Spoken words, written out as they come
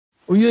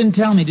Oh, you didn't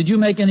tell me. Did you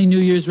make any New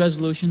Year's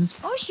resolutions?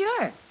 Oh,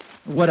 sure.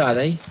 What are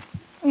they?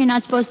 You're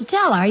not supposed to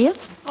tell, are you?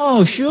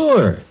 Oh,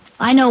 sure.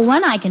 I know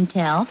one I can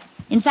tell.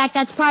 In fact,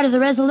 that's part of the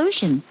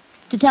resolution.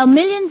 To tell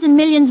millions and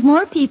millions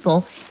more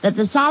people that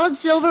the solid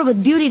silver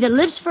with beauty that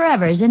lives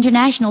forever is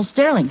international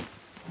sterling.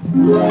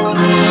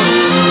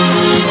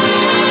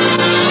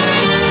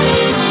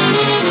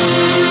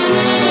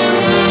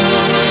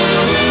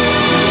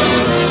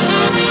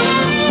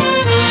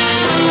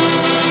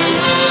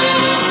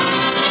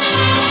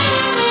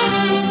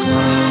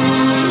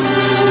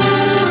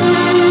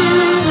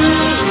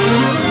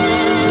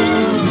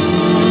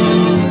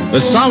 The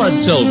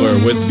solid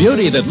silver with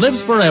beauty that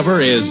lives forever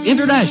is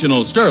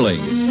International Sterling.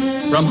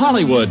 From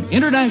Hollywood,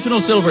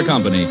 International Silver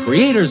Company,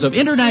 creators of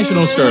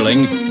International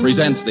Sterling,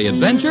 presents The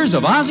Adventures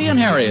of Ozzie and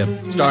Harriet,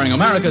 starring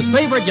America's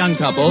favorite young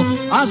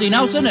couple, Ozzie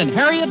Nelson and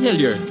Harriet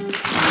Hilliard.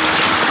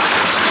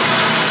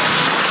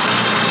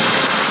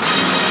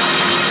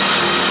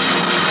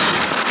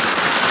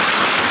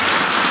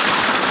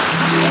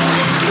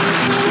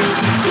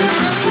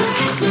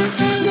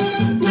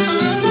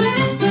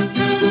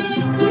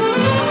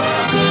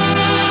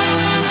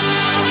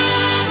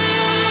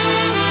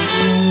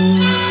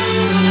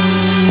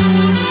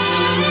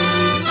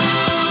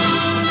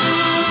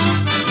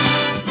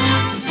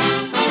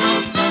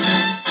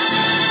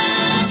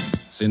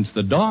 Since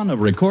the dawn of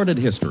recorded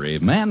history,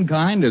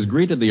 mankind has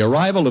greeted the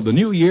arrival of the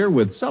new year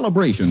with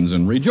celebrations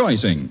and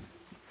rejoicing.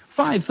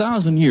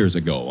 5,000 years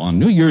ago, on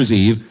New Year's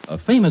Eve, a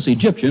famous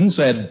Egyptian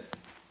said,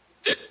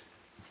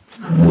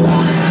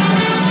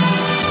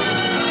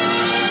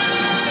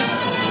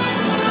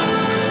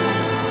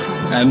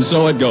 and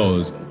so it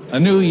goes. A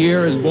new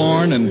year is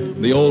born,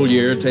 and the old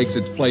year takes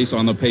its place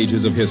on the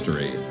pages of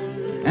history.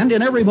 And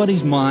in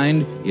everybody's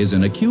mind is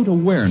an acute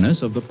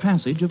awareness of the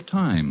passage of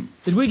time.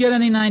 Did we get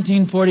any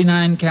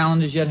 1949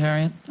 calendars yet,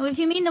 Harriet? Oh, if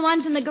you mean the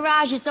ones in the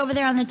garage, it's over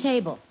there on the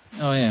table.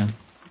 Oh, yeah.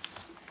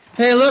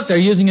 Hey, look, they're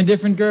using a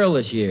different girl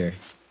this year.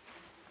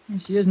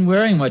 She isn't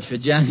wearing much for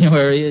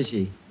January, is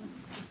she?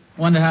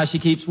 Wonder how she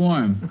keeps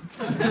warm.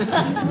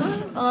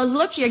 Well, those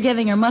looks you're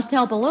giving her must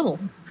help a little.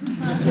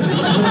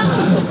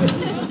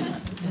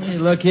 Hey,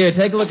 look here,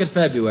 take a look at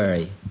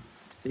February.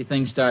 See,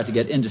 things start to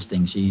get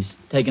interesting. She's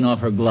taking off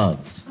her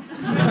gloves.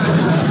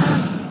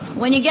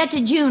 When you get to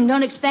June,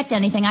 don't expect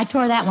anything. I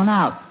tore that one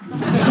out.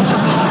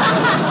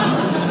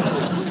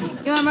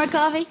 You want more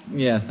coffee?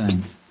 Yeah,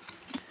 thanks.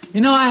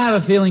 You know, I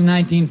have a feeling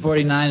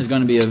 1949 is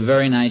going to be a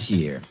very nice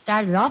year.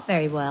 Started off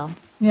very well.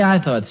 Yeah, I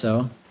thought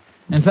so.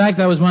 In fact,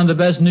 that was one of the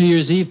best New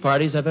Year's Eve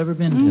parties I've ever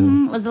been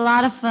to. It was a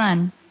lot of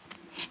fun.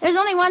 There's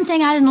only one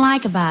thing I didn't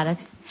like about it.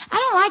 I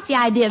don't like the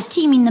idea of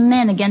teaming the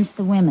men against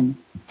the women.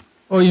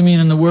 Oh, you mean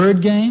in the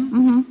word game?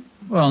 Mm-hmm.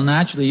 Well,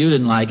 naturally, you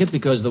didn't like it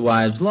because the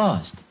wives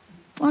lost.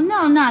 Well,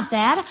 no, not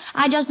that.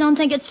 I just don't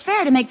think it's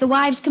fair to make the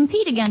wives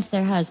compete against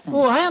their husbands.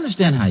 Oh, I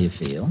understand how you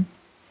feel.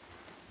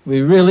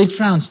 We really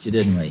trounced you,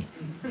 didn't we?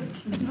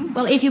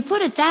 Well, if you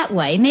put it that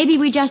way, maybe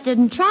we just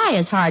didn't try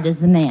as hard as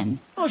the men.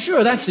 Oh,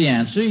 sure, that's the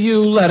answer.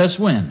 You let us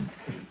win.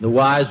 The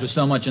wives were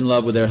so much in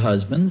love with their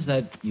husbands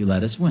that you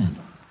let us win.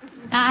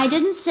 I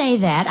didn't say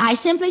that. I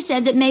simply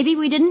said that maybe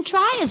we didn't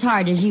try as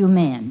hard as you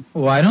men.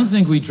 Oh, I don't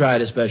think we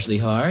tried especially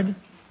hard. In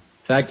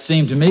fact, it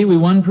seemed to me we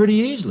won pretty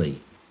easily.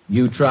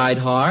 You tried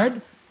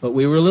hard, but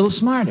we were a little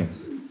smarter.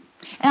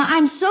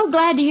 I'm so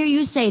glad to hear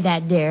you say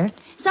that, dear.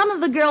 Some of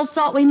the girls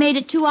thought we made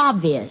it too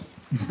obvious.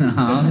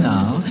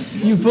 No.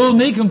 You fooled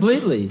me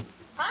completely.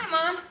 Hi,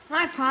 Mom.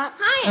 Hi, Pop.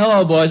 Hi.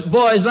 Hello, boys.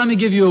 Boys, let me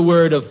give you a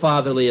word of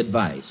fatherly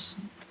advice.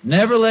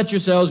 Never let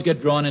yourselves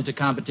get drawn into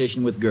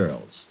competition with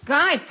girls.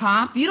 Guy,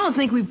 Pop, you don't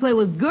think we play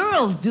with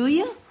girls, do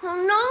you?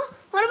 Oh, no?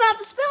 What about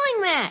the spelling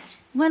match?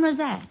 When was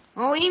that?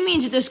 Oh, he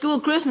means at the school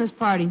Christmas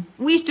party.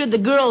 We stood the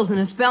girls in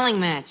a spelling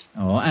match.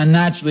 Oh, and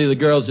naturally the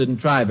girls didn't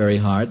try very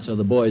hard, so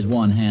the boys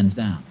won hands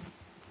down.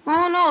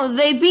 Oh, no,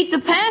 they beat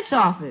the pants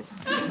off us.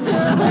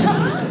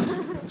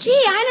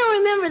 Gee, I don't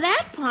remember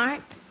that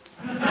part.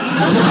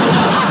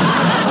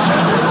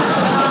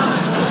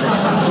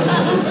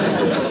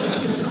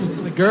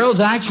 The girls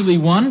actually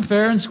won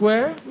fair and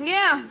square?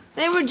 Yeah,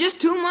 they were just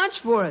too much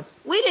for us.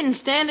 We didn't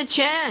stand a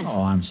chance.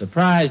 Oh, I'm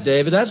surprised,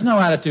 David. That's no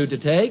attitude to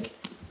take.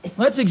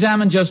 Let's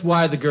examine just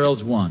why the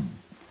girls won.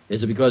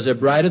 Is it because they're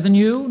brighter than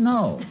you?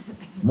 No.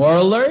 More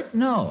alert?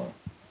 No.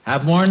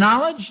 Have more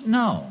knowledge?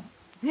 No.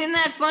 Isn't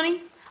that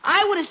funny?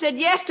 I would have said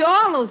yes to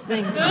all those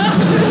things.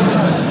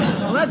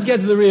 Well, let's get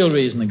to the real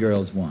reason the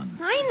girls won.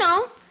 I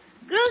know.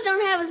 Girls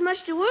don't have as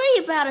much to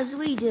worry about as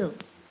we do.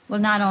 Well,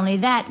 not only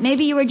that,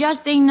 maybe you were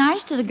just being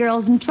nice to the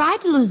girls and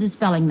tried to lose the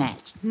spelling match.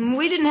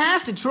 We didn't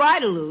have to try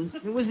to lose.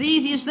 It was the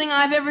easiest thing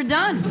I've ever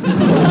done.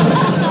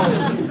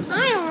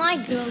 I don't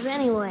like girls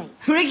anyway.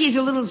 Ricky's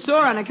a little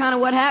sore on account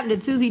of what happened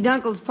at Susie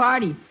Dunkel's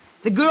party.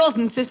 The girls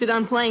insisted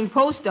on playing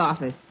post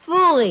office.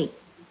 Fooey.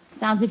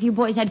 Sounds as if you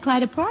boys had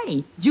quite a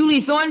party.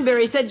 Julie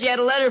Thornberry said she had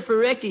a letter for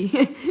Ricky.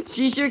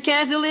 She sure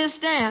canceled his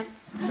stamp.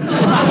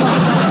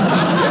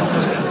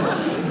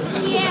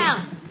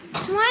 Yeah.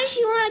 Why does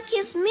she want to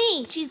kiss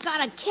me? She's got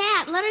a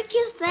cat. Let her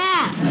kiss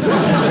that.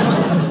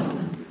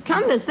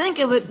 Come to think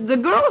of it, the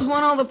girls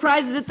won all the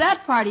prizes at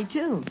that party,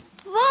 too.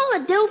 Of all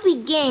the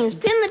dopey games,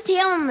 pin the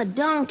tail on the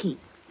donkey.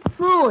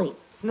 Phooey.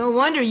 It's no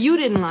wonder you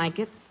didn't like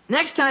it.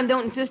 Next time,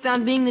 don't insist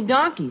on being the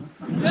donkey.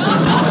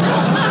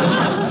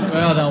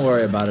 Well, don't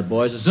worry about it,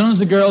 boys. As soon as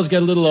the girls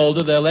get a little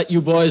older, they'll let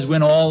you boys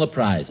win all the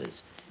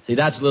prizes. See,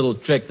 that's a little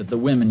trick that the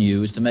women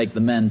use to make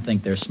the men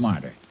think they're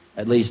smarter.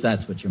 At least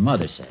that's what your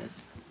mother says.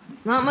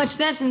 Not much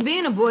sense in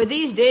being a boy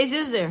these days,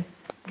 is there?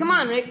 Come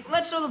on, Rick.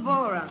 Let's throw the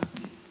ball around.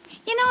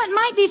 You know, it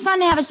might be fun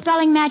to have a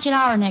spelling match at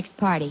our next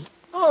party.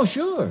 Oh,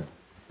 sure.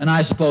 And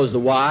I suppose the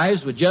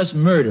wives would just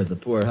murder the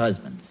poor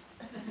husbands.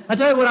 I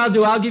tell you what I'll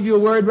do. I'll give you a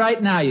word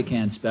right now you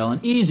can't spell. An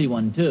easy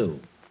one,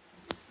 too.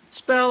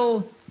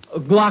 Spell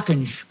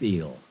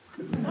glockenspiel.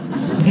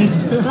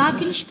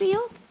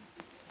 Glockenspiel?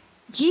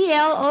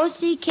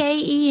 Glockenspiel.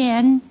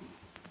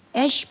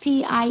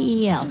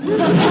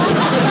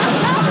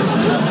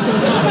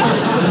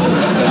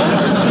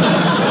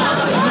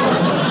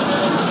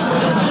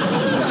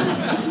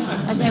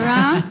 Was I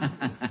wrong?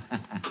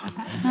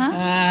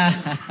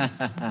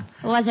 Huh?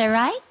 Was I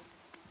right?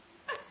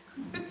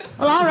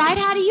 Well, all right.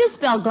 How do you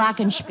spell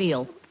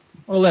glockenspiel?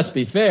 Well, let's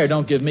be fair.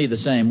 Don't give me the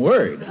same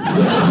word.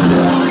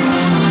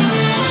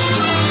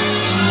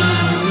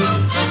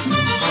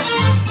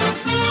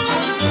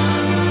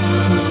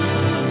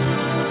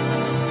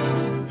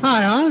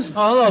 Hi, Oz.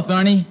 Oh, hello,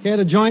 Thorny. Care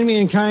to join me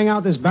in carrying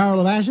out this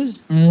barrel of ashes?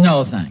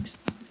 No, thanks.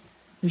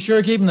 You're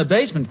sure keeping the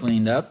basement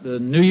cleaned up? The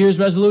New Year's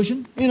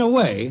resolution? In a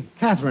way,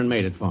 Catherine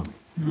made it for me.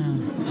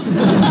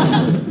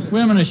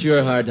 Women are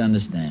sure hard to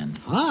understand.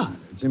 Ah,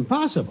 it's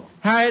impossible.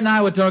 Harriet and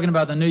I were talking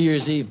about the New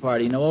Year's Eve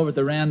party, over at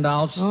the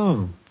Randolphs.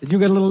 Oh, did you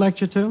get a little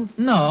lecture, too?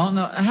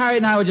 No. Harriet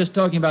and I were just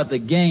talking about the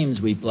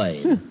games we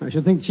played. I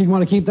should think she'd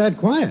want to keep that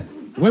quiet.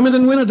 Women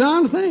didn't win a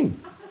darn thing.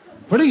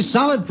 Pretty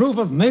solid proof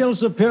of male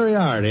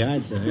superiority,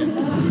 I'd say.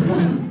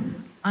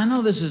 I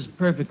know this is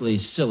perfectly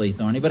silly,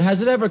 Thorny, but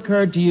has it ever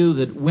occurred to you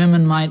that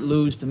women might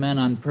lose to men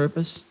on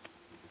purpose?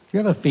 Do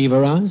you have a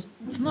fever, Oz?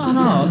 No,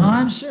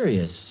 I'm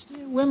serious.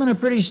 Women are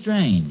pretty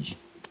strange.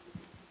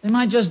 They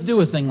might just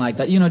do a thing like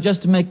that,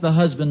 just to make the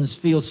husbands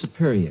feel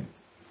superior.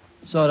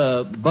 Sort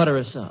of butter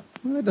us up.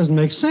 Well, that doesn't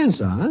make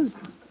sense, Oz.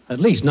 At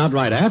least not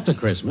right after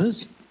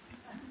Christmas.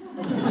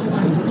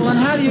 Well, and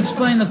how do you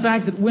explain the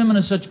fact that women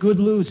are such good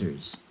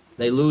losers?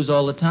 They lose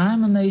all the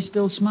time, and they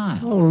still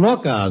smile. Oh,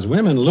 look, Oz,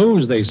 women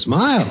lose, they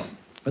smile.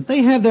 But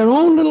they have their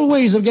own little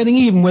ways of getting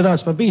even with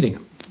us for beating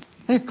them.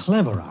 They're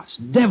clever, Oz,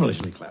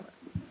 devilishly clever.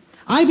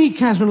 I beat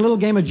Catherine a little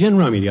game of gin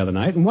rummy the other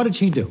night, and what did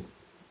she do?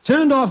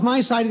 Turned off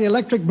my side of the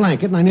electric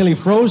blanket, and I nearly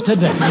froze to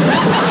death.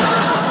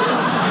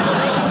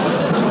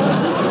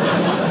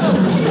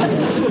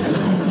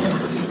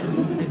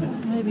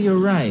 Maybe you're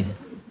right.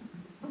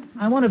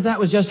 I wonder if that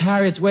was just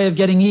Harriet's way of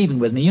getting even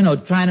with me,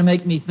 trying to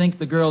make me think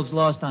the girls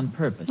lost on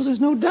purpose. Well, there's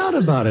no doubt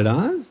about it,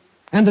 Oz.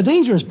 And the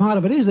dangerous part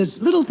of it is that it's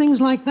little things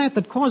like that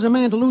cause a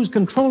man to lose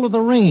control of the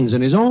reins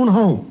in his own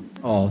home.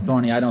 Oh,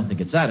 Thorny, I don't think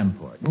it's that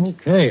important.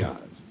 Okay, Oz.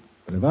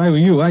 But if I were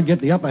you, I'd get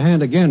the upper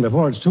hand again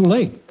before it's too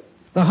late.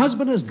 The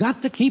husband has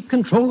got to keep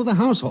control of the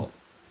household.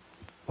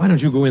 Why don't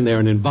you go in there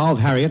and involve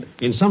Harriet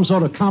in some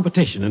sort of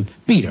competition and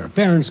beat her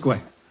fair and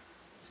square?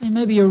 Say,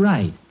 maybe you're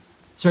right.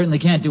 Certainly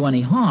can't do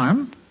any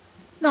harm.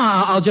 No,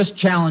 I'll just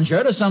challenge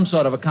her to some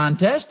sort of a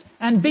contest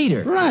and beat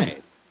her.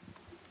 Right.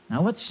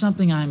 Now, what's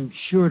something I'm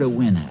sure to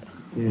win at?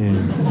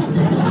 Yeah.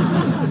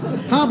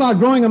 How about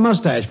growing a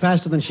mustache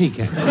faster than she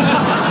can?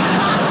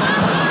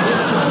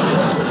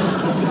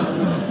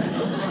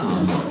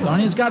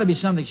 Tony, it's got to be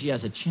something she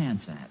has a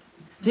chance at.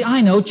 See,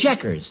 I know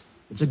checkers.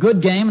 It's a good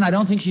game, and I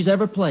don't think she's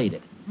ever played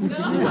it.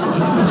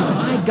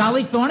 By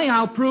golly, Thorny,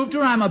 I'll prove to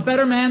her I'm a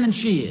better man than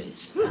she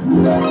is.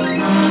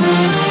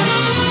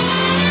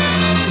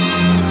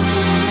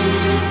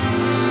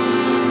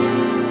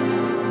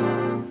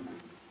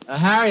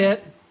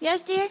 Harriet.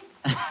 Yes, dear?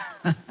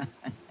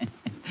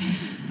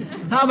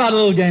 How about a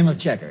little game of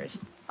checkers?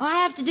 Oh,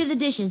 I have to do the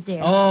dishes,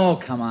 dear.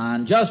 Oh, come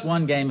on. Just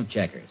one game of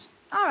checkers.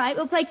 All right,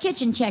 we'll play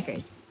kitchen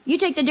checkers. You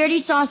take the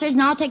dirty saucers,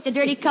 and I'll take the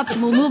dirty cups,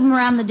 and we'll move them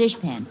around the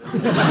dishpan. You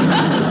don't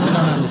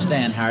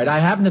understand, Harriet. I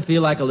happen to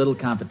feel like a little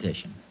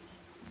competition.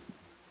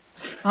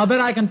 I'll bet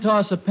I can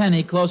toss a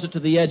penny closer to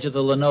the edge of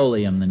the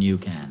linoleum than you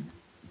can.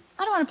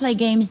 I don't want to play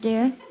games,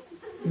 dear.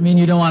 You mean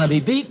you don't want to be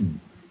beaten?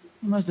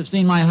 You must have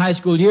seen my high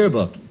school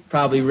yearbook.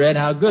 Probably read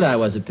how good I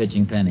was at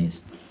pitching pennies.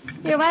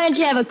 Here, why don't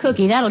you have a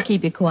cookie? That'll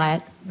keep you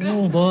quiet.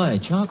 Oh, boy,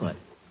 chocolate.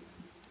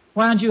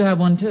 Why don't you have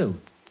one, too?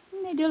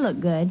 They do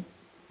look good.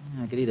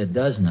 I could eat a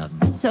dozen of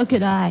them. So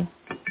could I.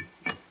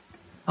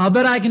 I'll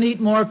bet I can eat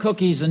more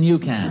cookies than you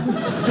can.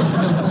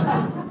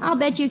 I'll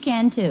bet you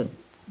can, too.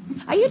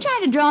 Are you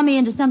trying to draw me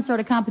into some sort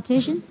of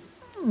competition?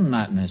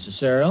 Not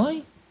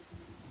necessarily.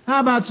 How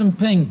about some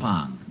ping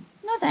pong?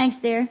 No, thanks,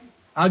 dear.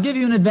 I'll give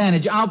you an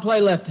advantage. I'll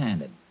play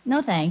left-handed.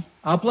 No, thanks.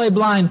 I'll play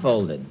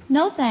blindfolded.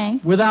 No,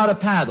 thanks. Without a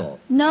paddle.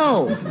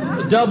 No.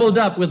 Doubled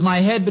up with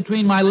my head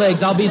between my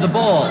legs. I'll be the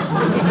ball.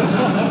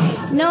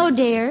 No,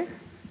 dear.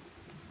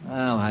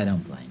 Well, I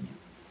don't blame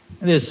you.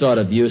 It is sort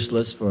of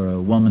useless for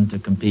a woman to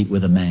compete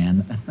with a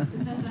man.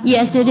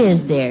 Yes, it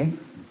is, dear.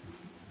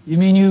 You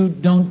mean you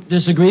don't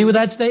disagree with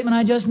that statement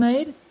I just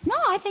made? No,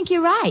 I think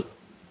you're right.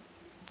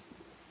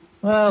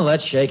 Well,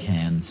 let's shake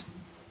hands.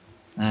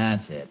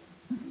 That's it.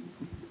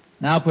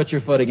 Now put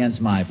your foot against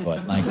my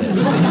foot, like this.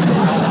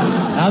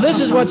 Now, this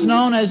is what's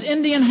known as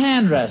Indian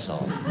hand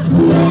wrestle.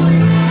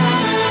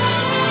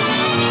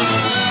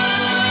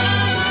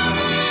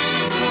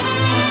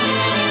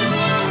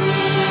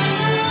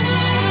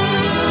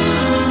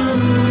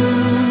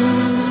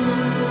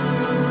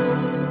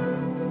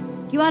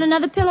 You want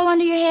another pillow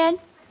under your head?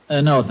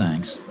 No,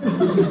 thanks.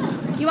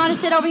 You want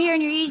to sit over here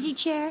in your easy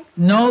chair?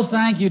 No,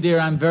 thank you, dear.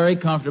 I'm very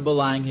comfortable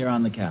lying here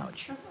on the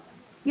couch.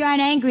 You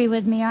aren't angry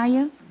with me, are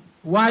you?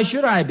 Why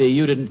should I be?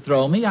 You didn't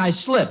throw me. I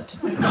slipped.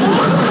 I'm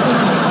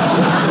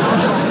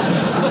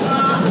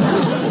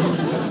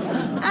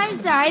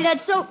sorry.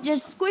 That soap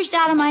just squished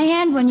out of my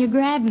hand when you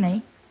grabbed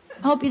me.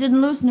 I hope you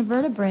didn't loosen a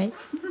vertebrae.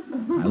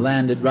 I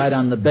landed right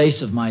on the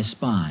base of my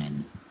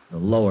spine, the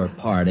lower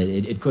part.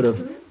 It could have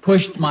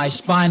pushed my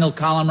spinal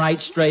column right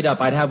straight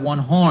up. I'd have one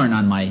horn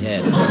on my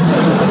head.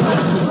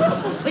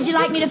 Would you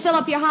like me to fill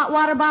up your hot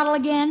water bottle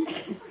again?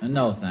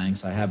 No,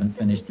 thanks. I haven't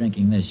finished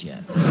drinking this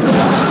yet.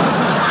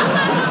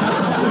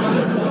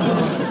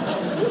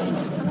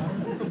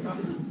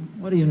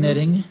 What are you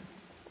knitting?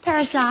 Pair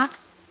of socks.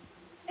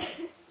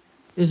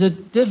 Is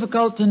it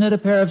difficult to knit a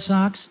pair of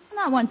socks?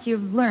 Not once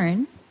you've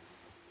learned.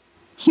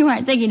 You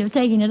aren't thinking of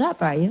taking it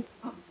up, are you?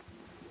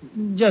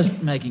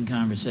 Just making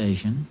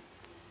conversation.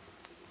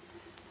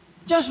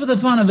 Just for the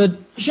fun of it,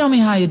 show me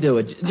how you do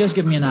it. Just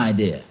give me an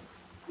idea.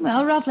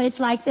 Well, roughly it's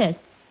like this.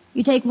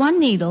 You take one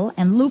needle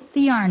and loop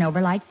the yarn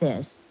over like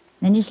this.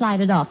 Then you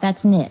slide it off.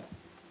 That's knit.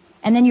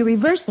 And then you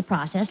reverse the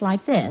process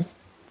like this.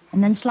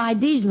 And then slide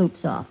these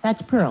loops off.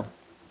 That's purl.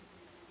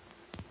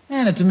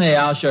 Hand it to me.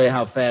 I'll show you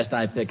how fast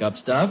I pick up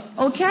stuff.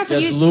 Oh, careful.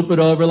 Just loop it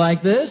over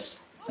like this.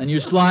 And you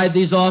slide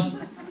these off.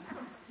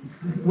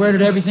 Where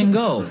did everything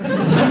go?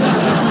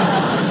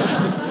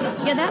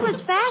 Yeah, that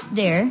was fast,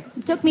 dear.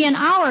 It took me an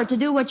hour to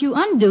do what you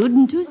undoed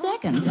in 2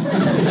 seconds.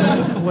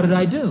 What did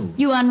I do?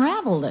 You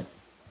unraveled it.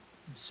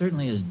 It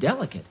certainly is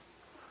delicate.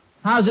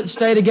 How does it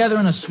stay together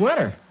in a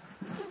sweater?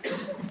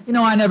 You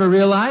know, I never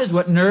realized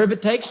what nerve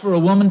it takes for a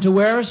woman to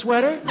wear a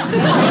sweater.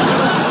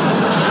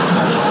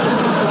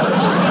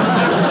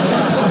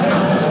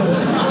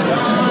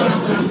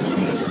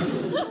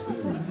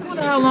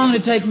 How long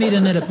did it take me to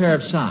knit a pair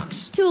of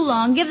socks? Too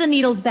long. Give the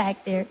needles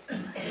back there.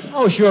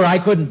 Oh, sure, I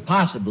couldn't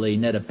possibly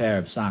knit a pair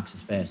of socks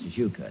as fast as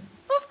you could.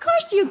 Of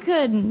course you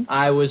couldn't.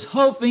 I was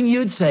hoping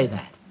you'd say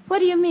that. What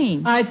do you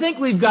mean? I think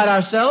we've got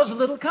ourselves a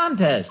little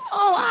contest.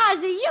 Oh,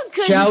 Ozzie, you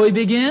couldn't. Shall we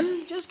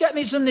begin? Just get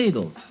me some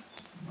needles.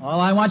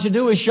 All I want you to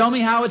do is show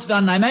me how it's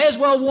done. And I may as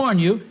well warn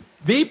you,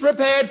 be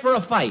prepared for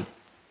a fight.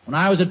 When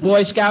I was at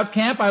Boy Scout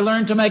camp, I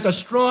learned to make a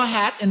straw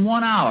hat in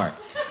 1 hour.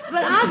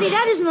 But, Ozzie,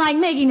 that isn't like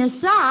making a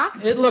sock.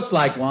 It looked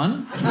like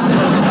one.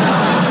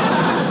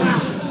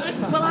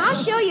 Well,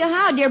 I'll show you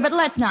how, dear, but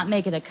let's not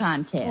make it a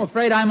contest. I'm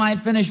afraid I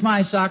might finish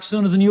my sock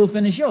sooner than you'll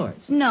finish yours.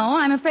 No,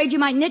 I'm afraid you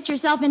might knit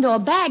yourself into a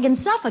bag and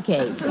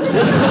suffocate.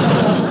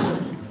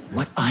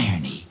 What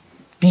irony.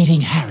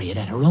 Beating Harriet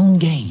at her own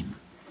game.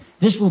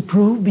 This will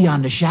prove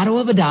beyond a shadow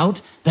of a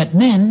doubt that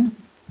men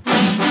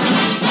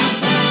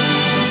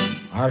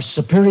are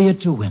superior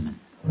to women.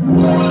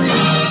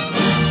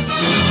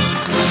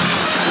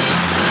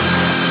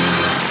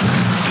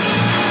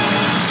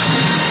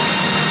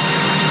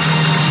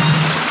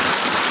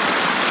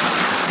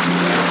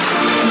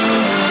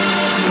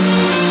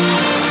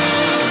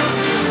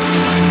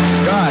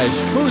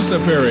 Who's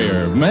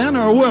superior, men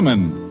or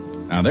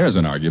women? Now, there's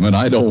an argument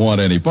I don't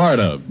want any part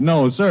of.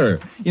 No, sir.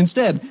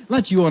 Instead,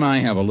 let's you and I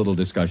have a little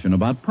discussion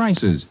about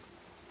prices.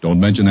 Don't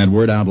mention that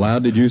word out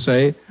loud, did you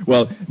say?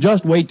 Well,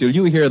 just wait till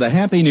you hear the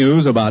happy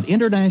news about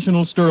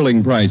international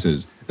sterling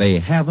prices. They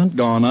haven't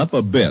gone up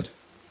a bit.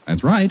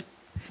 That's right.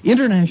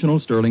 International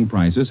sterling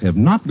prices have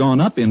not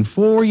gone up in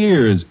 4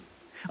 years.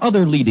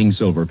 Other leading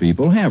silver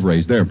people have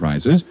raised their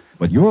prices,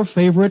 but your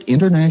favorite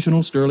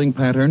international sterling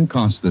pattern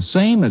costs the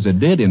same as it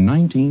did in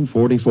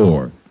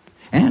 1944.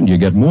 And you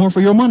get more for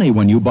your money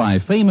when you buy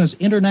famous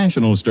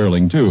international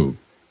sterling, too.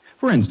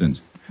 For instance,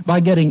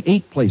 by getting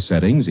 8 place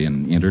settings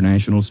in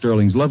international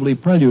sterling's lovely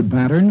prelude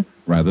pattern,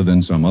 rather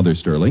than some other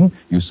sterling,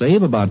 you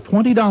save about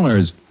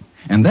 $20.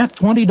 And that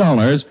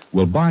 $20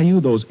 will buy you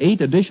those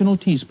 8 additional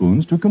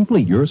teaspoons to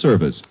complete your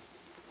service.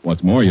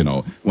 What's more, you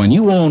know, when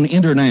you own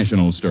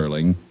international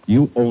sterling,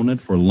 you own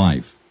it for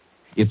life.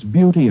 Its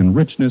beauty and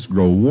richness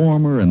grow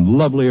warmer and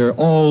lovelier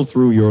all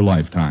through your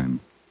lifetime.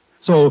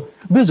 So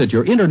visit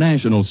your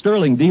international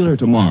sterling dealer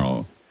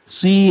tomorrow.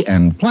 See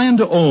and plan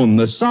to own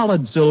the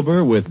solid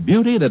silver with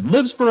beauty that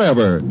lives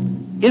forever.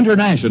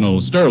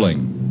 International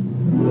Sterling.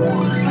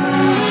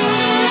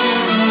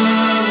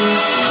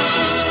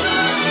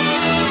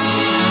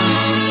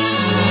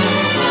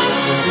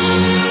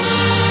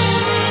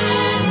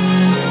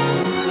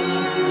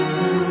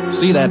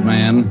 See that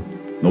man?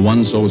 The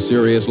one so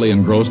seriously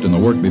engrossed in the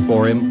work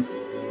before him?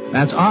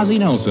 That's Ozzie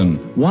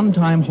Nelson,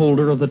 one-time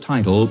holder of the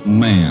title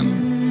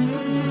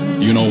Man.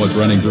 You know what's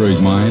running through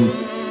his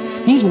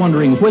mind? He's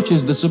wondering which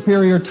is the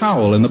superior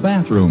towel in the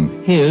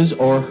bathroom, his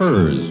or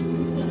hers.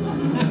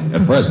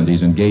 At present,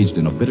 he's engaged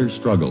in a bitter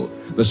struggle,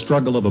 the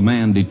struggle of a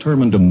man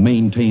determined to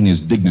maintain his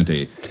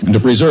dignity and to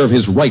preserve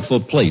his rightful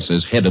place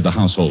as head of the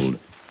household.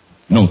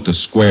 Note the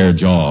square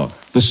jaw,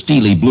 the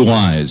steely blue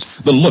eyes,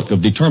 the look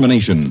of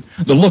determination,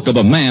 the look of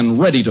a man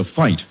ready to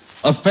fight.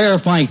 A fair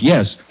fight,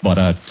 yes, but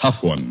a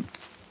tough one.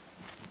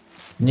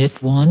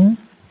 Knit one,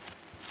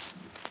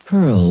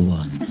 purl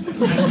one.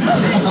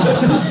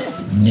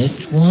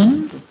 Knit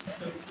one,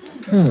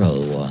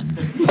 purl one.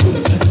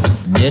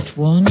 Knit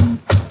one,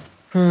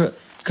 purl...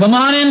 Come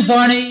on in,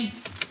 Thorny.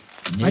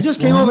 I just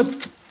came over...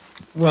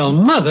 Well,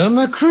 Mother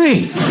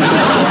McCree.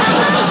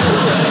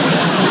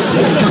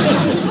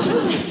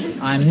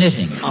 I'm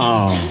knitting.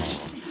 Oh.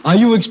 Are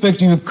you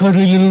expecting a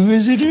cuddly little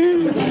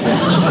visitor?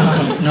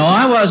 No,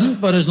 I wasn't,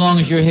 but as long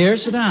as you're here,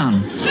 sit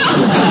down.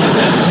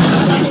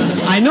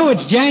 I know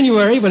it's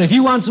January, but if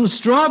you want some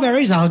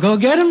strawberries, I'll go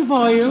get them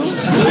for you.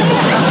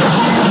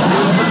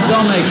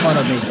 Don't make fun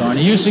of me,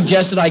 Thorny. You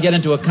suggested I get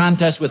into a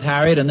contest with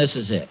Harriet, and this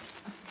is it.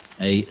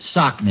 A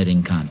sock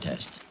knitting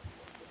contest.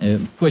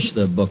 Push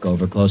the book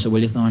over closer,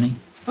 will you, Thorny?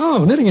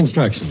 Oh, knitting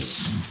instructions.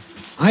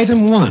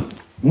 Item 1,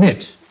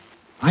 knit.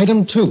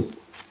 Item 2,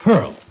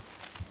 purl.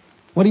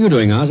 What are you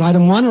doing, Oz?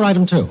 Item 1 or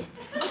item 2?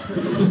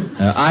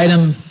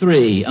 Item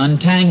 3,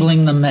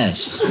 untangling the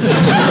mess.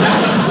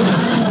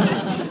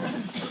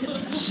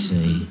 Let's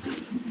see.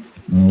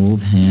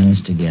 Move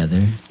hands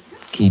together,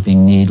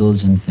 keeping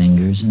needles and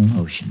fingers in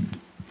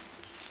motion.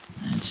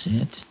 That's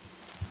it.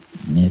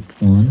 Knit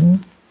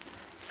one,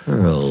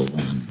 purl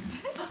one.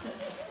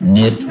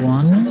 Knit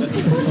one,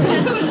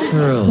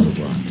 purl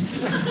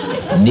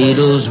one.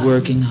 Needles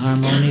working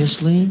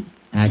harmoniously,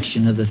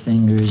 action of the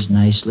fingers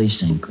nicely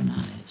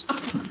synchronized.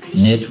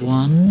 Knit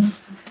one,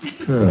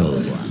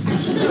 purl one.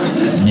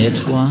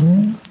 Knit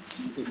one,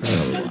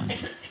 purl one.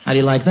 How do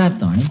you like that,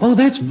 Thorny? Oh,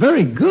 that's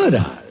very good,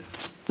 Oz.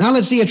 Now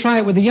let's see you try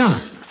it with the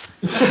yarn.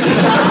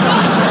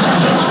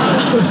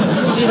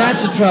 See,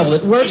 that's the trouble.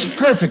 It works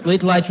perfectly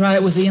till I try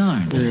it with the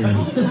yarn.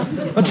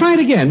 But try it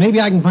again. Maybe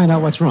I can find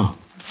out what's wrong.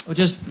 Well,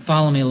 just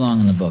follow me along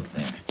in the book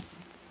there.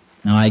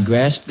 Now, I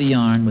grasp the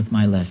yarn with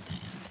my left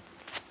hand.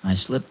 I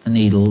slip the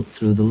needle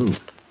through the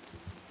loop.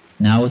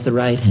 Now, with the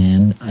right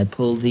hand, I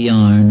pull the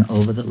yarn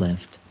over the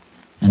left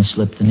and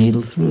slip the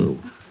needle through.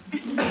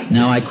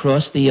 Now, I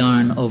cross the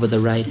yarn over the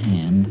right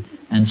hand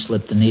and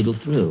slip the needle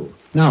through.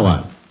 Now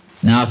what?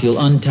 Now, if you'll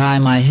untie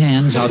my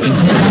hands, I'll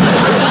continue.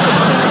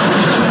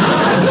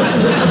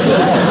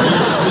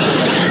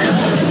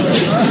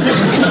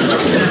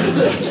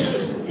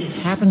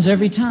 It happens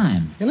every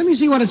time. Hey, let me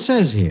see what it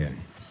says here.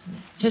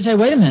 Say,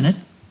 wait a minute.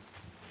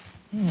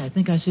 Yeah, I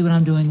think I see what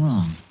I'm doing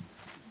wrong.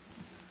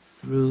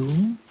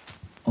 Through,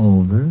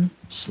 over,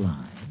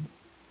 slide.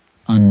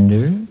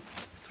 Under,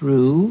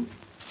 through,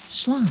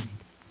 slide.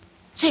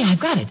 Say, I've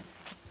got it.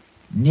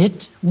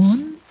 Knit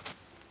one,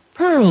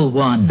 purl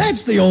one.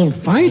 That's the old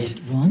fight.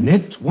 Knit one.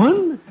 Knit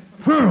one,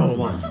 purl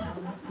one.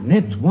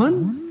 Knit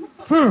one,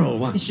 purl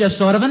one. It's just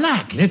sort of a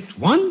knack. Knit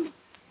one,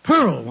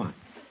 purl one.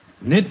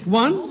 Knit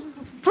one,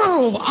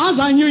 purl one. Oz,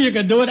 I knew you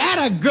could do it.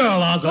 Atta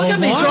girl, Oz, Look old at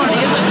me, boy. Thorny.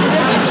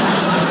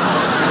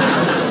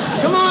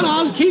 Come on,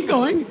 Oz, keep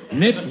going.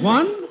 Knit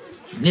one,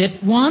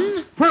 Knit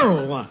one,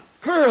 purl one.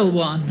 purl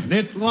one.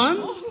 Knit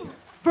one,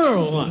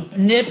 purl one.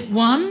 Knit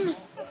one,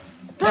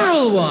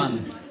 purl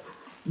one.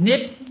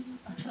 Knit.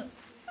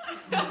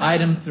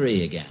 Item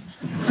 3 again.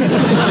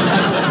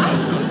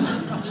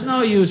 It's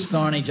no use,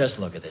 Thorny. Just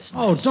look at this.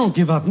 Oh, don't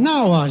give up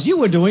now, Oz. You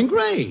were doing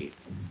great.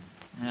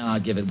 Well, I'll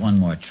give it one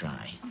more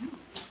try.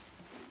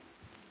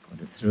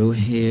 Put it through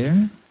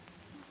here.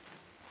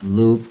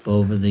 Loop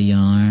over the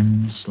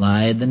yarn.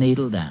 Slide the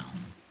needle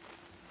down.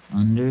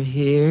 Under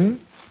here.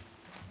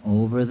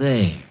 Over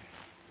there.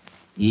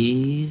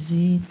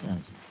 Easy does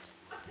it.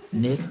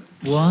 Knit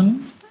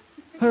one,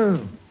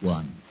 purl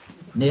one.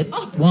 Knit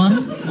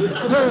one,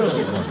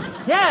 purl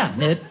one. Yeah,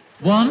 knit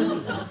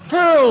one,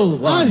 purl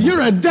one. Oz,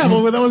 you're a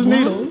devil with those One,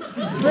 needles.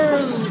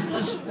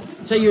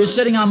 Purl. So you're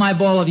sitting on my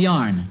ball of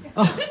yarn.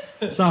 Oh,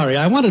 sorry,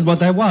 I wondered what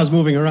that was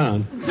moving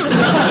around.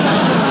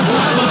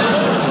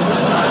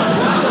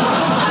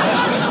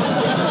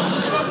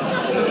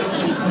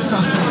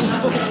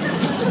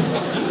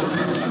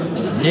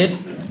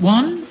 Knit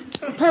one,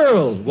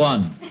 purl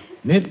one.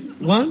 Knit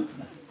one,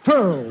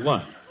 purl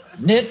one.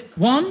 Knit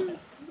one,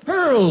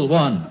 purl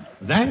one.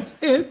 That's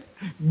it.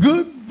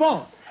 Good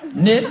boy.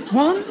 Knit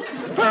one,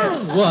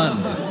 purl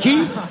one.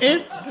 Keep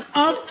it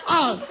up,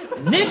 Oz.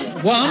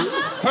 Knit one,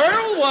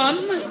 purl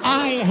one.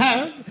 I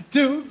have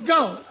to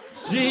go.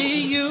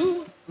 See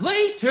you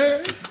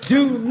later.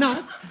 Do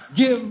not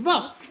give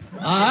up.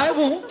 I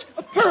won't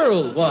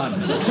purl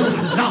one.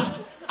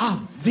 Now,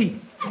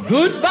 Ozzie.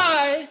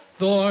 Goodbye,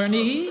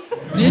 Thorny.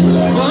 Knit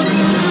one,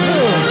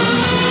 purl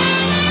one.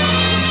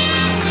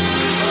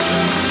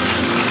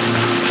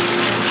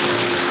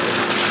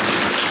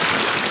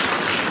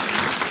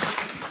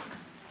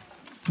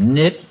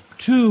 Knit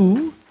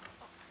 2,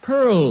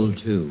 purl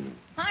 2.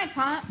 Hi,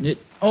 Pop.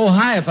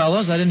 Hi,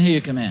 fellows. I didn't hear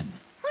you come in.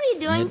 What are you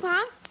doing,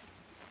 Pop?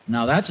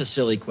 Now, that's a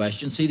silly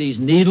question. See these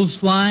needles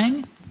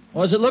flying?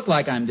 What does it look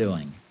like I'm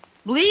doing?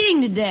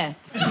 Bleeding to death.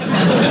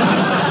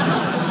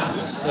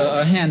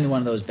 Hand me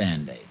one of those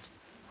Band-Aids.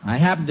 I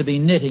happen to be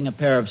knitting a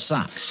pair of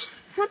socks.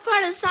 What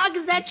part of the sock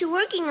is that you're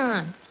working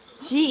on?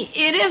 Gee,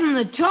 it isn't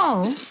the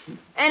toe,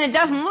 and it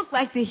doesn't look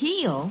like the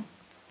heel.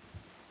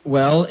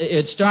 Well,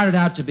 it started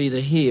out to be the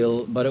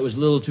heel, but it was a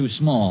little too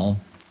small,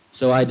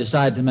 so I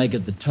decided to make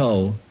it the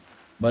toe,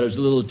 but it was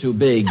a little too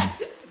big,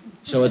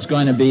 so it's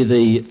going to be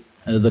the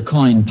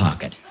coin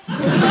pocket.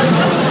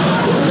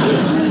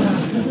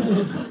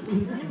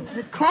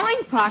 The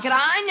coin pocket?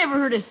 I never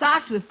heard of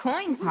socks with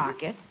coin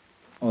pockets.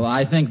 Well,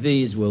 I think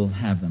these will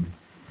have them.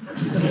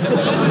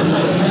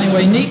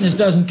 Anyway, neatness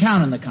doesn't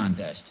count in the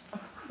contest.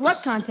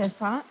 What contest,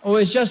 Pop? Oh,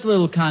 it's just a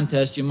little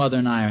contest your mother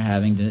and I are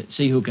having to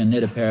see who can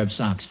knit a pair of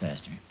socks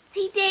faster.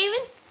 See,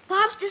 David?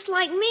 Pop's just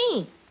like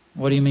me.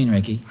 What do you mean,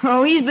 Ricky?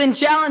 Oh, he's been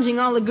challenging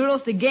all the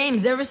girls to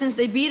games ever since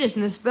they beat us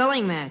in the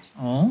spelling match.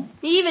 Oh?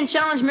 He even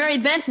challenged Mary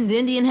Benson to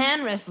Indian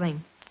hand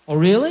wrestling. Oh,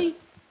 really?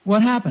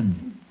 What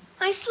happened?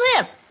 I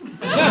slipped.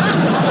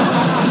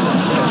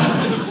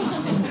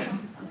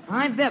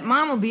 I bet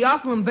Mom will be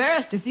awful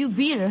embarrassed if you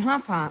beat her, huh,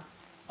 Pop?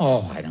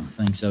 Oh, I don't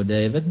think so,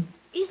 David.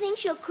 You think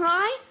she'll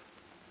cry?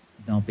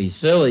 Don't be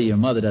silly. Your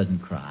mother doesn't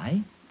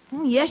cry.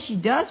 Oh, yes, she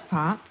does,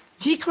 Pop.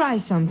 She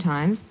cries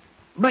sometimes,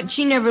 but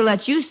she never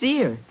lets you see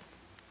her.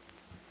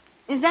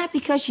 Is that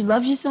because she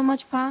loves you so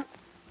much, Pop?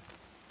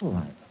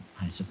 Oh,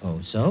 I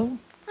suppose so.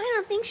 I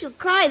don't think she'll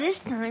cry this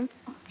time.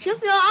 She'll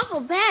feel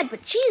awful bad, but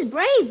she's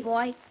brave,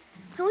 boy.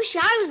 I wish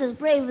I was as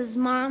brave as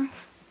Mom.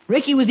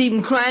 Ricky was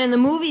even crying in the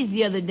movies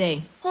the other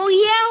day. Oh,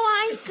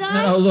 yeah, wise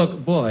guy? No,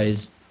 look,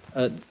 boys,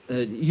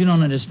 you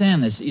don't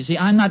understand this. You see,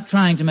 I'm not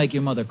trying to make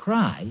your mother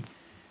cry.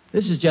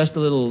 This is just a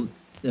little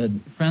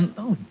friend.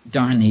 Oh,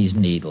 darn these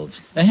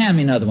needles. Hand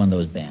me another one of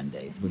those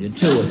Band-Aids, will you?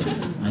 2 of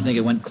them. I think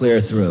it went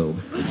clear through.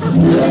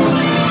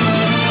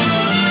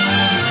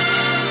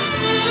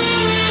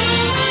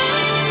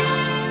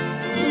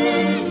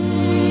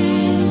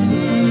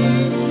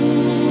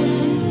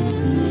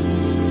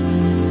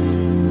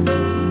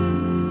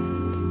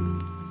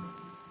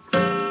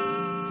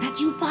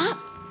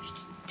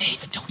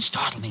 David, don't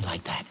startle me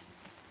like that.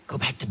 Go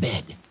back to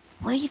bed.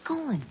 Where are you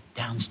going?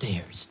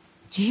 Downstairs.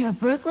 Did you hear a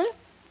burglar?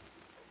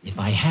 If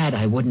I had,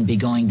 I wouldn't be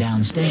going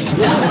downstairs.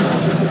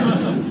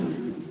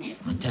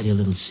 I'll tell you a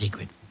little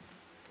secret.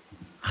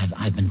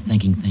 I've been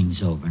thinking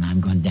things over, and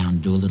I'm going down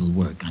to do a little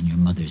work on your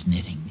mother's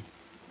knitting.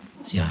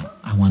 See,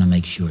 I want to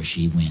make sure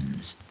she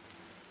wins.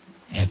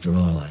 After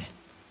all, I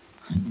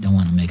don't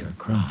want to make her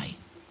cry.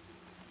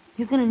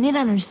 You're going to knit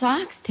on her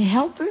socks to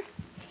help her?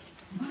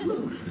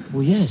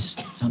 Well, yes.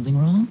 Something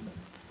wrong?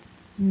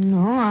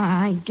 No,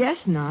 I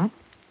guess not.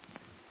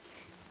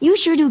 You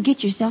sure do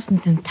get yourself in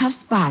some tough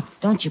spots,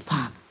 don't you,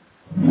 Pop?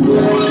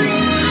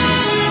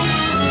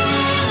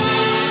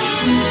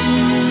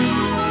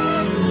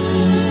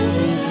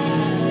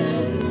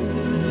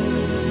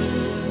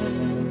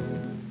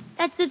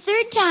 That's the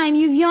third time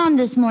you've yawned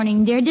this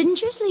morning, dear.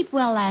 Didn't you sleep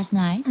well last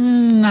night?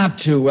 Not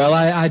too well.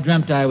 I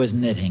dreamt I was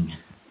knitting.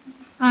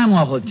 I'm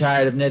awful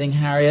tired of knitting,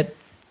 Harriet.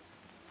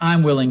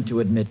 I'm willing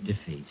to admit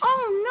defeat.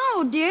 Oh,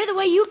 no, dear. The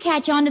way you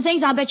catch on to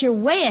things, I'll bet you're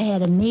way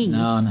ahead of me.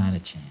 No, not a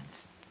chance.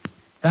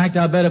 In fact,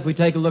 I'll bet if we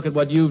take a look at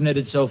what you've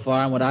knitted so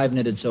far and what I've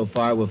knitted so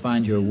far, we'll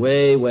find you're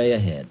way, way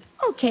ahead.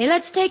 Okay,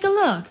 let's take a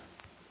look.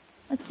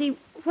 Let's see,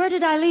 where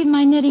did I leave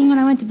my knitting when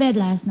I went to bed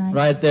last night?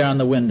 Right there on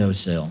the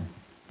windowsill.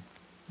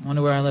 I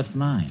wonder where I left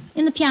mine.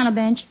 In the piano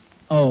bench.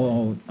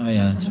 Oh,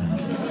 yeah, that's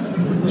right.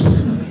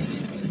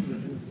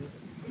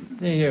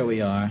 See, here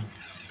we are.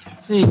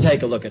 See,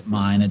 take a look at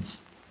mine.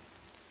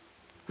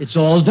 It's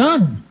all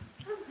done.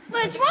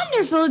 Well, it's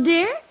wonderful,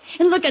 dear.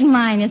 And look at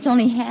mine. It's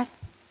only half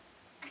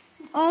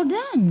all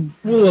done.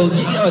 Well,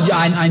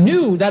 I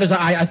knew. That is,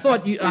 I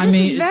thought you,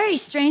 This is very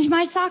strange.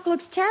 My sock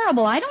looks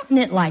terrible. I don't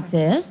knit like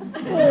this.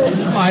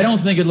 I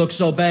don't think it looks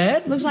so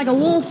bad. Looks like a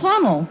wool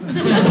funnel.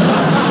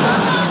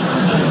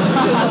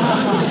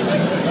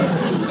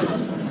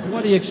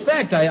 What do you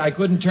expect? I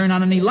couldn't turn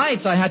on any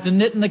lights. I had to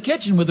knit in the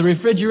kitchen with the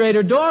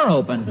refrigerator door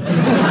open.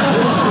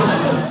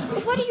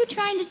 What are you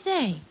trying to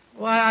say?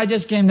 Well, I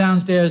just came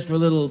downstairs for a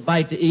little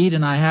bite to eat,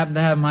 and I happened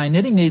to have my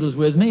knitting needles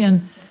with me,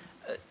 and...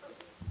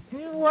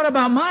 what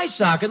about my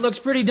sock? It looks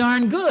pretty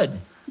darn good.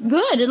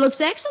 Good. It looks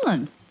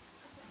excellent.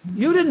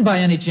 You didn't by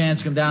any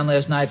chance come down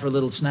last night for a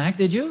little snack,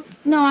 did you?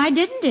 No, I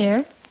didn't,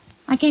 dear.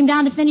 I came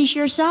down to finish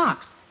your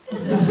socks.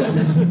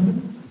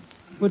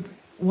 But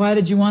why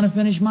did you want to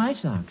finish my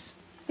socks?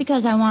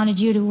 Because I wanted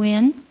you to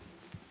win.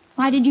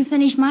 Why did you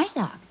finish my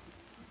socks?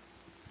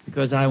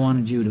 Because I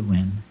wanted you to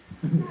win.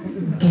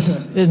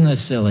 Isn't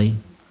this silly?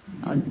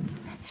 Oh,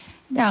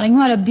 darling,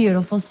 what a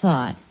beautiful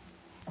thought.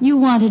 You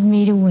wanted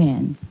me to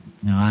win.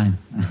 No, I'm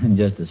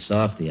just a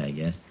softy, I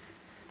guess.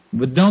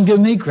 But don't give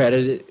me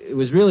credit. It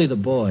was really the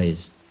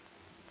boys.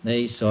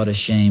 They sort of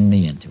shamed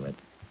me into it.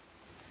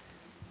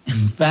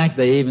 In fact,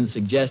 they even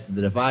suggested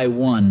that if I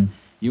won,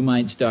 you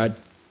might start...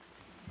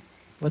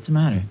 What's the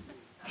matter?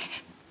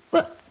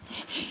 Well,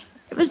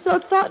 it was so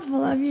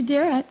thoughtful of you,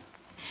 dear.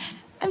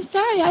 I'm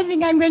sorry. I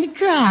think I'm going to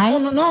cry. Oh,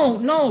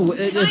 no.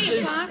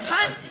 Hiya,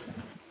 Pop.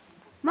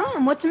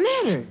 Mom, what's the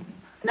matter?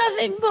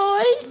 Nothing,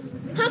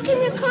 boys. How come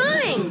you're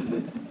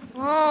crying?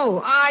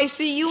 Oh, I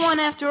see. You won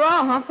after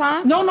all, huh,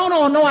 Pop? No,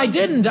 I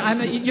didn't.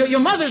 Your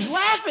mother's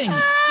laughing.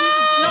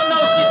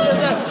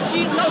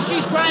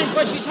 She's crying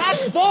because she's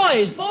happy.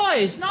 Boys,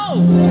 boys.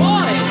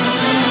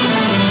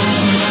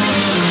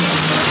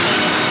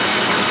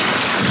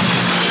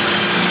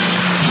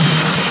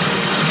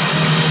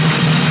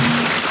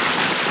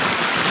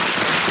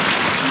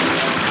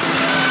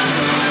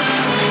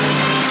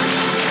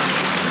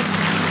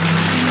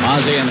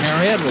 Ozzie and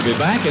Harriet will be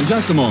back in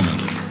just a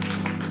moment.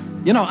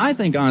 You know, I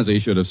think Ozzie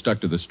should have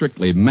stuck to the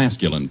strictly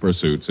masculine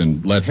pursuits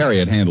and let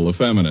Harriet handle the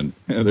feminine.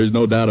 There's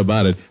no doubt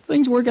about it.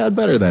 Things work out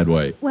better that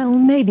way. Well,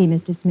 maybe,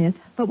 Mr. Smith.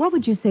 But what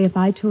would you say if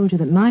I told you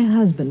that my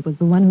husband was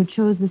the one who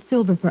chose the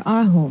silver for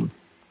our home?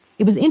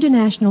 It was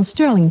international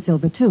sterling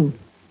silver, too,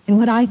 in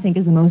what I think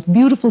is the most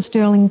beautiful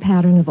sterling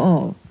pattern of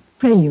all,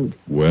 Prelude.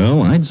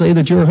 Well, I'd say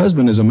that your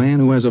husband is a man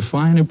who has a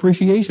fine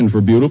appreciation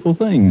for beautiful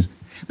things.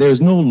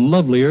 There's no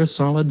lovelier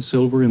solid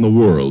silver in the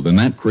world than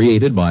that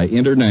created by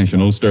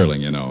international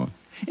sterling, you know.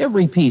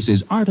 Every piece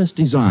is artist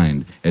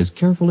designed, as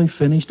carefully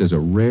finished as a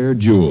rare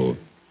jewel.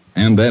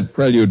 And that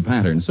Prelude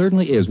pattern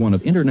certainly is one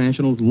of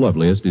international's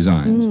loveliest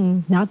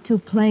designs. Not too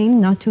plain,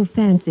 not too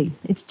fancy.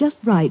 It's just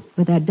right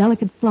with that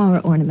delicate flower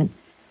ornament.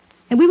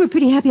 And we were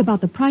pretty happy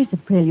about the price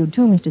of Prelude,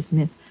 too, Mr.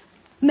 Smith.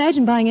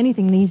 Imagine buying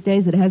anything these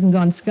days that hasn't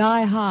gone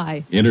sky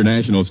high.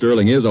 International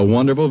sterling is a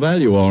wonderful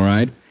value, all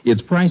right. Its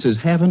prices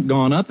haven't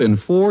gone up in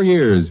 4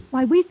 years.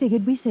 Why, we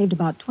figured we saved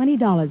about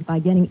 $20 by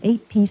getting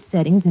 8-piece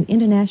settings in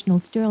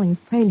International Sterling's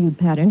Prelude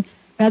pattern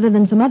rather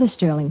than some other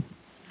sterling.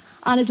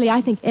 Honestly,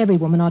 I think every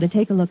woman ought to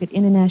take a look at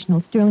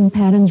International Sterling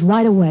patterns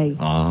right away.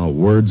 Ah,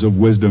 words of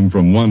wisdom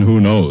from one who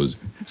knows.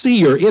 See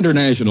your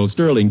International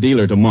Sterling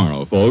dealer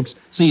tomorrow, folks.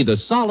 See the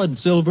solid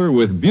silver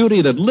with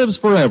beauty that lives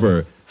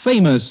forever.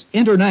 Famous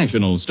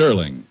International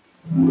Sterling.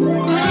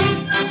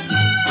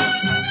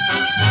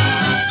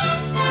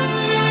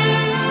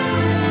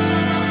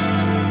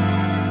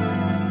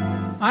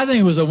 I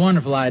think it was a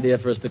wonderful idea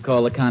for us to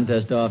call the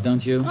contest off,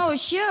 don't you? Oh,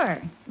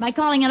 sure. By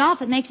calling it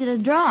off, it makes it a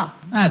draw.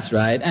 That's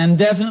right, and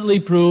definitely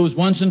proves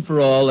once and for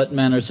all that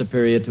men are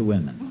superior to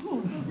women.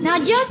 Now,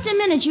 just a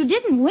minute. You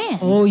didn't win.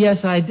 Oh,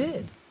 yes, I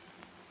did.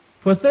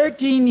 For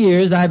 13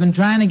 years, I've been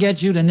trying to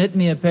get you to knit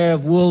me a pair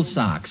of wool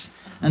socks.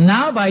 And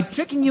now, by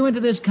tricking you into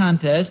this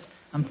contest,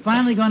 I'm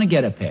finally going to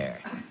get a pair.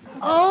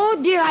 Oh,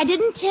 dear, I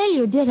didn't tell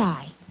you, did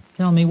I?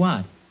 Tell me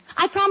what?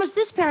 I promised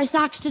this pair of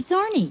socks to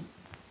Thorny.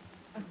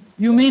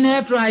 You mean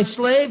after I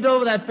slaved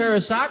over that pair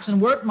of socks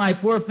and worked my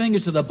poor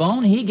fingers to the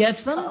bone, he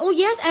gets them? Oh,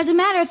 yes. As a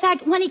matter of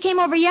fact, when he came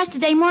over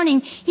yesterday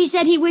morning, he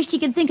said he wished he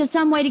could think of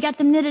some way to get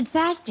them knitted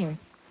faster.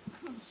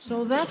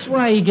 So that's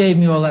why he gave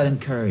me all that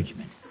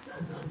encouragement.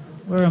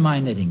 Where are my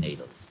knitting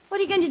needles? What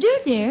are you going to do,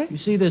 dear? You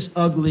see this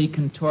ugly,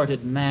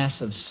 contorted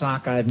mass of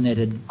sock I've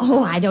knitted?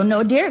 Oh, I don't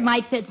know, dear. It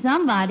might fit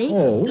somebody.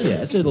 Oh,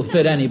 yes. It'll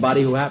fit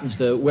anybody who happens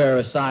to wear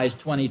a size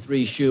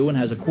 23 shoe and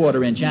has a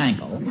 1/4-inch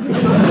ankle.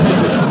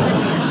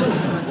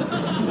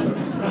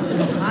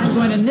 I'm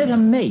going to knit a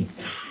mate,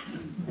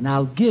 and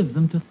I'll give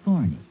them to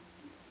Thorny.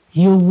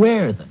 He'll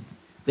wear them.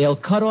 They'll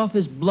cut off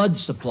his blood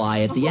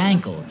supply at the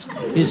ankles.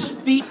 His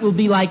feet will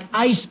be like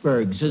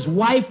icebergs. His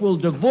wife will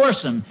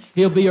divorce him.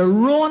 He'll be a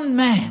ruined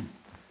man.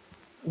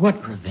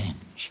 What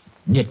revenge?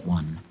 Knit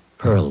one,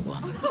 pearl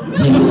one,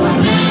 knit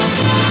one.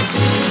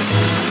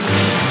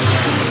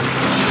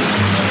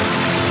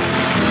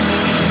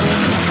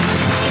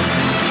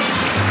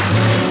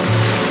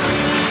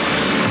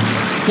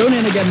 Tune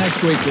in again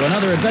next week to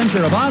another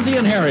adventure of Ozzie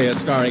and Harriet,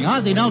 starring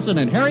Ozzie Nelson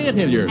and Harriet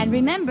Hilliard. And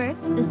remember,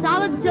 the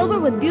solid silver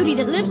with beauty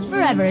that lives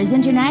forever is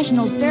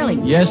International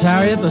Sterling. Yes,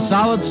 Harriet, the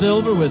solid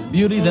silver with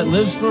beauty that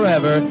lives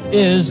forever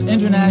is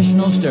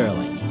International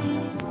Sterling.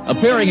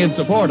 Appearing in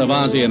support of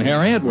Ozzie and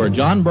Harriet were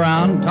John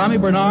Brown, Tommy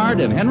Bernard,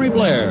 and Henry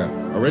Blair.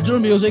 Original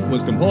music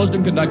was composed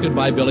and conducted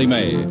by Billy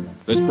May.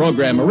 This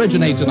program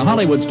originates in the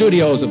Hollywood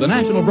studios of the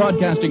National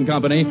Broadcasting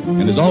Company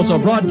and is also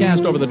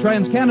broadcast over the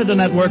Trans-Canada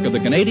Network of the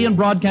Canadian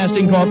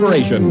Broadcasting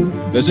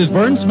Corporation. This is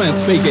Vern Smith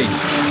speaking.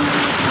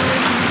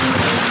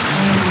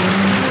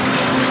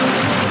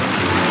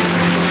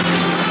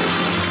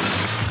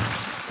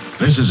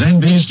 This is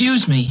NBC.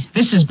 Excuse me.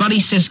 This is Buddy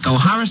Cisco,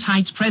 Horace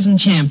Heights present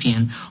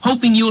champion.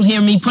 Hoping you'll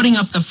hear me putting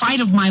up the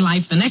fight of my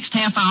life the next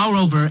half hour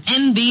over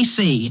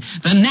NBC,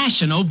 the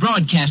National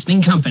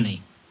Broadcasting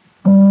Company.